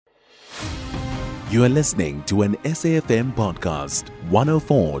You are listening to an SAFM podcast,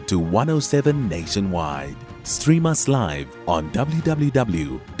 104 to 107 nationwide. Stream us live on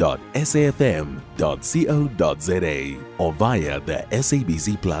www.safm.co.za or via the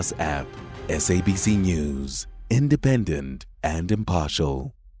SABC Plus app. SABC News, independent and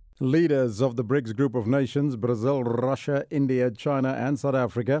impartial. Leaders of the BRICS group of nations, Brazil, Russia, India, China and South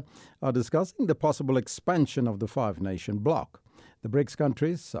Africa, are discussing the possible expansion of the five-nation bloc. The BRICS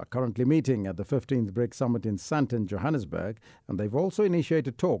countries are currently meeting at the 15th BRICS Summit in Sandton, Johannesburg, and they've also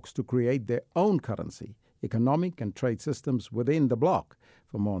initiated talks to create their own currency, economic and trade systems within the bloc.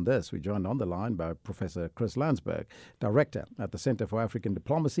 For more on this, we joined on the line by Professor Chris Landsberg, Director at the Centre for African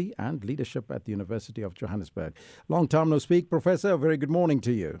Diplomacy and Leadership at the University of Johannesburg. Long time no speak, Professor. Very good morning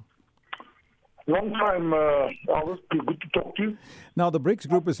to you. Long time, Elvis. Good to talk to you. Now, the BRICS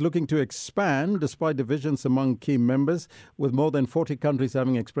group is looking to expand despite divisions among key members, with more than 40 countries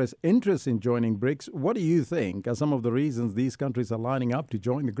having expressed interest in joining BRICS. What do you think are some of the reasons these countries are lining up to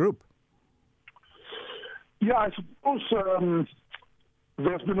join the group? Yeah, I suppose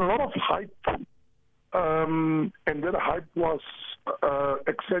there's been a lot of hype, and that hype was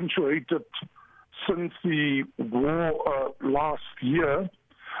accentuated since the war last year.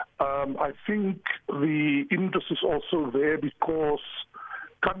 I think the interest is also there because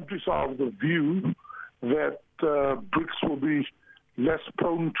countries are of the view that BRICS will be less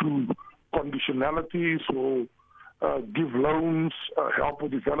prone to conditionalities, will give loans, help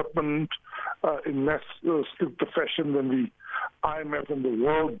with development in less stricter fashion than the IMF and the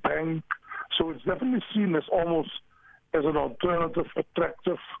World Bank. So it's definitely seen as almost as an alternative,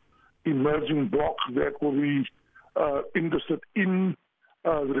 attractive, emerging bloc that will be interested in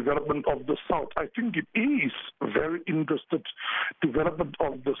the development of the South. I think it is very interested development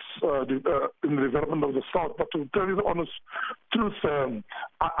of this in the development of the South. But to tell you the honest truth,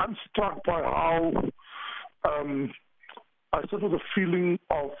 I'm struck by how I sort of the feeling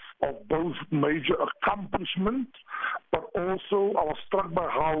of both major accomplishment, but also I was struck by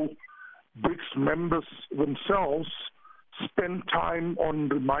how BRICS members themselves spend time on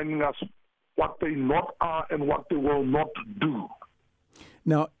reminding us what they not are and what they will not do.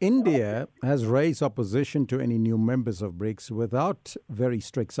 Now, India has raised opposition to any new members of BRICS without very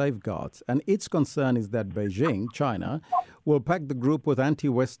strict safeguards. And its concern is that Beijing, China, will pack the group with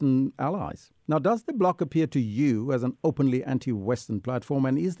anti-Western allies. Now, does the bloc appear to you as an openly anti-Western platform?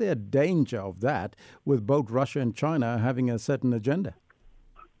 And is there a danger of that with both Russia and China having a certain agenda?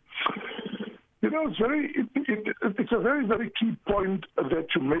 You know, it's a very, very key point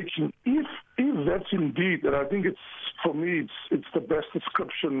that you're making. If that's indeed, and I think it's, for me, it's the best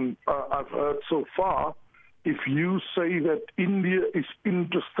description I've heard so far. If you say that India is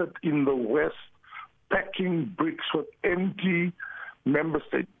interested in the West packing BRICS with anti-member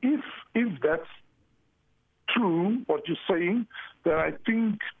states, if that's true, what you're saying, then I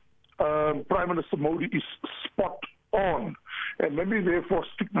think Prime Minister Modi is spot on. And let me therefore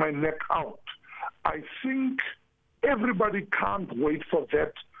stick my neck out. I think everybody can't wait for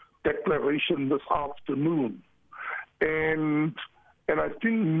that declaration this afternoon. And I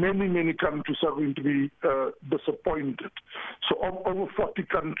think many countries are going to be disappointed. So over 40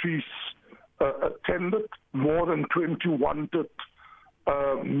 countries attended, more than 20 wanted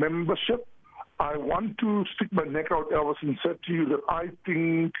membership. I want to stick my neck out, Elvis, and say to you that I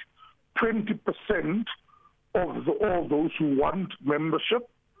think 20% of all those who want membership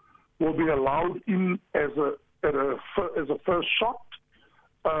will be allowed in as a first shot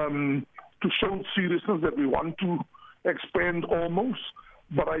to show seriousness that we want to expand almost.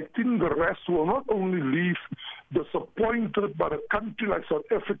 But I think the rest will not only leave disappointed, but a country like South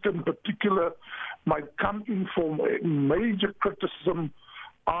Africa in particular might come in for a major criticism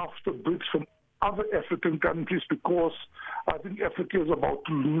after BRICS from other African countries, because I think Africa is about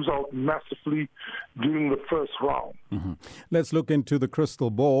to lose out massively during the first round. Mm-hmm. Let's look into the crystal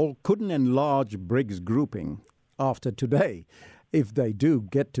ball. Could an enlarged BRICS grouping after today, if they do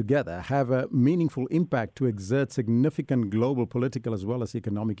get together, have a meaningful impact to exert significant global political as well as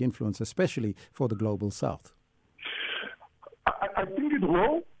economic influence, especially for the global South? I think it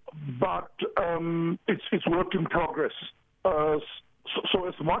will, but it's work in progress. So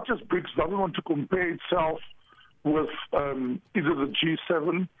as much as BRICS doesn't want to compare itself with either the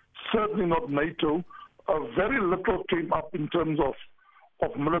G7, certainly not NATO, very little came up in terms of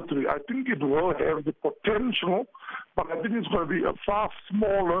military. I think it will have the potential, but I think it's going to be a far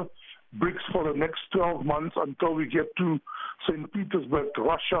smaller BRICS for the next 12 months until we get to St. Petersburg,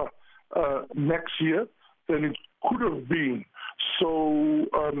 Russia, next year than it could have been. So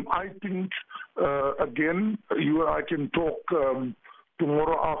I think, again, you and I can talk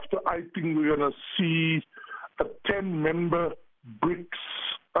tomorrow after, I think we're going to see a 10-member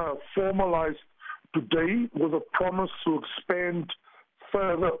BRICS formalized today with a promise to expand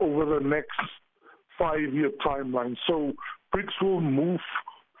further over the next 5-year timeline. So BRICS will move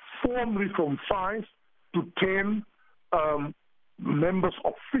formally from 5 to 10 members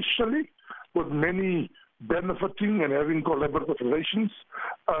officially, with many benefiting and having collaborative relations.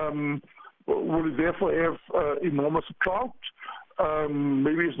 Will therefore have enormous clout.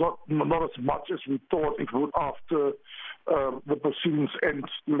 Maybe it's not as much as we thought it would after the proceedings end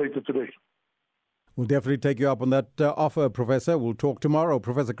later today. We'll definitely take you up on that offer, Professor. We'll talk tomorrow.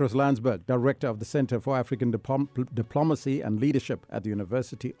 Professor Chris Landsberg, Director of the Center for African Diplomacy and Leadership at the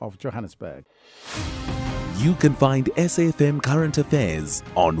University of Johannesburg. You can find SAFM Current Affairs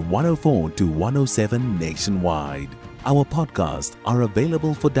on 104 to 107 nationwide. Our podcasts are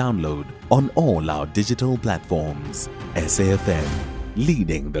available for download on all our digital platforms. SAFM,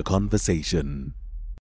 leading the conversation.